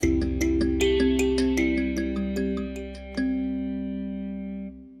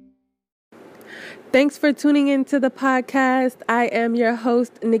Thanks for tuning into the podcast. I am your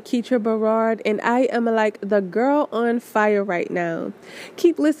host, Nikitra Berard, and I am like the girl on fire right now.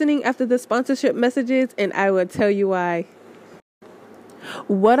 Keep listening after the sponsorship messages, and I will tell you why.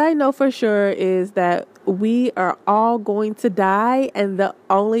 What I know for sure is that we are all going to die, and the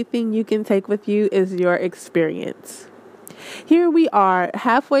only thing you can take with you is your experience. Here we are,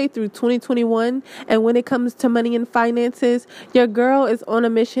 halfway through 2021, and when it comes to money and finances, your girl is on a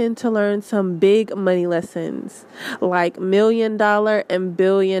mission to learn some big money lessons, like $1 million and $1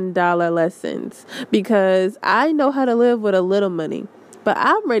 billion lessons, because I know how to live with a little money, but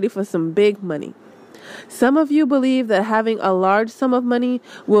I'm ready for some big money. Some of you believe that having a large sum of money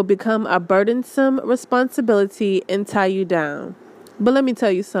will become a burdensome responsibility and tie you down. But let me tell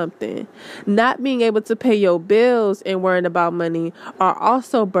you something. Not being able to pay your bills and worrying about money are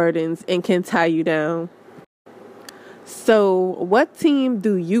also burdens and can tie you down. So, what team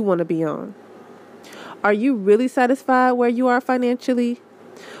do you want to be on? Are you really satisfied where you are financially?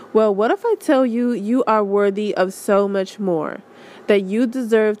 Well, what if I tell you you are worthy of so much more? That you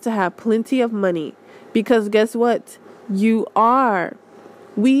deserve to have plenty of money? Because guess what? You are.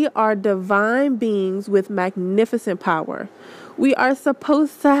 We are divine beings with magnificent power. We are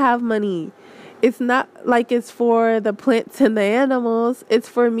supposed to have money. It's not like it's for the plants and the animals. It's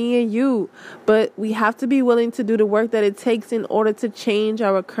for me and you. But we have to be willing to do the work that it takes in order to change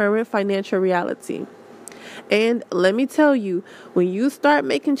our current financial reality. And let me tell you, when you start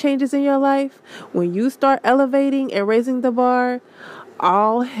making changes in your life, when you start elevating and raising the bar,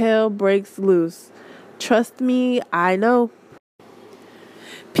 all hell breaks loose. Trust me, I know.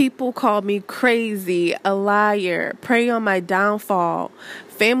 People call me crazy, a liar, prey on my downfall.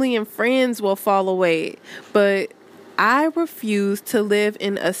 Family and friends will fall away. But I refuse to live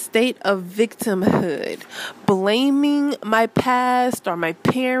in a state of victimhood, blaming my past or my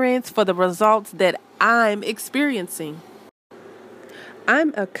parents for the results that I'm experiencing.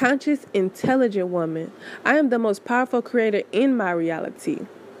 I'm a conscious, intelligent woman. I am the most powerful creator in my reality.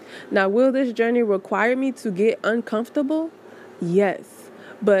 Now, will this journey require me to get uncomfortable? Yes.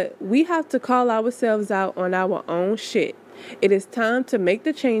 But we have to call ourselves out on our own shit. It is time to make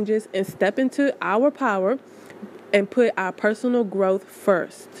the changes and step into our power and put our personal growth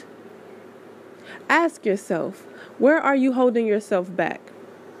first. Ask yourself, where are you holding yourself back?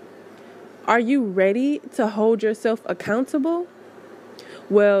 Are you ready to hold yourself accountable?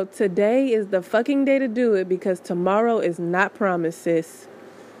 Well, today is the fucking day to do it because tomorrow is not promised, sis.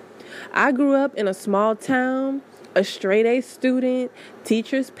 I grew up in a small town, a straight-A student,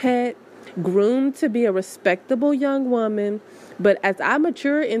 teacher's pet, groomed to be a respectable young woman. But as I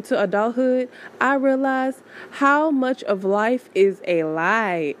mature into adulthood, I realize how much of life is a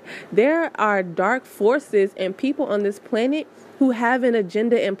lie. There are dark forces and people on this planet who have an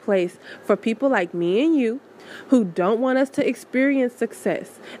agenda in place for people like me and you who don't want us to experience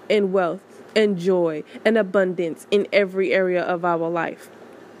success and wealth and joy and abundance in every area of our life.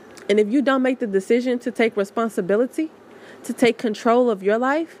 And if you don't make the decision to take responsibility, to take control of your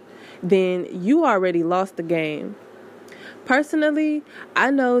life, then you already lost the game. Personally,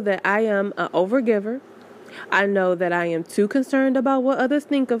 I know that I am an overgiver. I know that I am too concerned about what others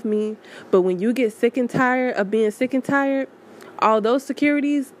think of me. But when you get sick and tired of being sick and tired, all those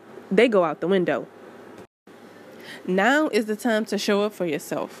securities, they go out the window. Now is the time to show up for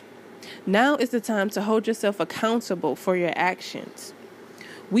yourself. Now is the time to hold yourself accountable for your actions.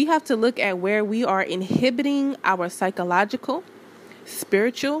 We have to look at where we are inhibiting our psychological,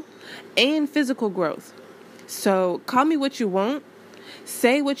 spiritual, and physical growth. So call me what you want,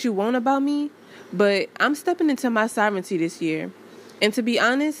 say what you want about me, but I'm stepping into my sovereignty this year. And to be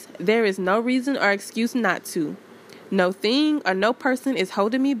honest, there is no reason or excuse not to. No thing or no person is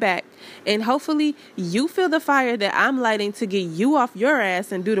holding me back. And hopefully you feel the fire that I'm lighting to get you off your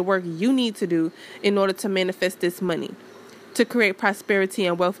ass and do the work you need to do in order to manifest this money, to create prosperity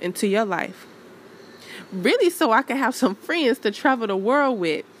and wealth into your life. Really, so I can have some friends to travel the world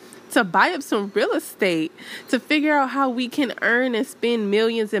with, to buy up some real estate, to figure out how we can earn and spend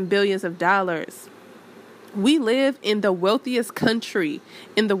millions and billions of dollars. We live in the wealthiest country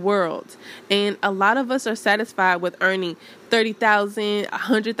in the world, and a lot of us are satisfied with earning $30,000,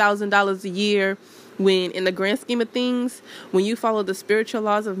 $100,000 a year, when in the grand scheme of things, when you follow the spiritual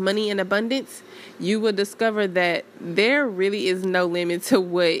laws of money and abundance, you will discover that there really is no limit to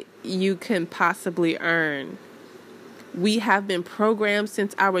what you can possibly earn. We have been programmed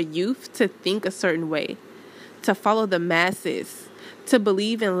since our youth to think a certain way, to follow the masses, to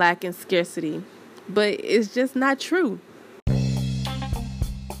believe in lack and scarcity. But it's just not true.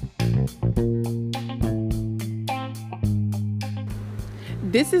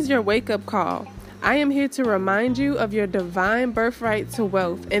 This is your wake-up call. I am here to remind you of your divine birthright to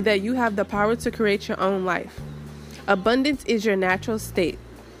wealth and that you have the power to create your own life. Abundance is your natural state.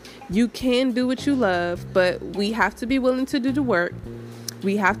 You can do what you love, but we have to be willing to do the work.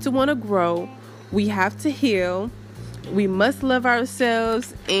 We have to want to grow. We have to heal. We must love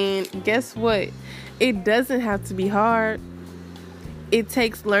ourselves. And guess what? It doesn't have to be hard. It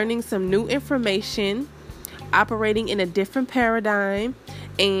takes learning some new information, operating in a different paradigm,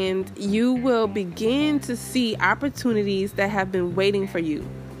 and you will begin to see opportunities that have been waiting for you.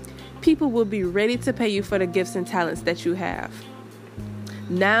 People will be ready to pay you for the gifts and talents that you have.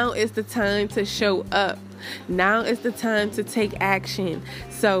 Now is the time to show up. Now is the time to take action.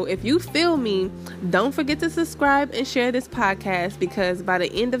 So if you feel me, don't forget to subscribe and share this podcast, because by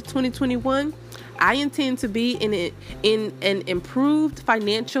the end of 2021, I intend to be in an improved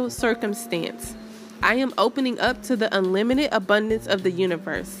financial circumstance. I am opening up to the unlimited abundance of the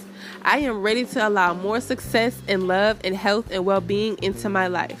universe. I am ready to allow more success and love and health and well-being into my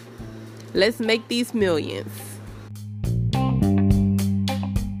life. Let's make these millions.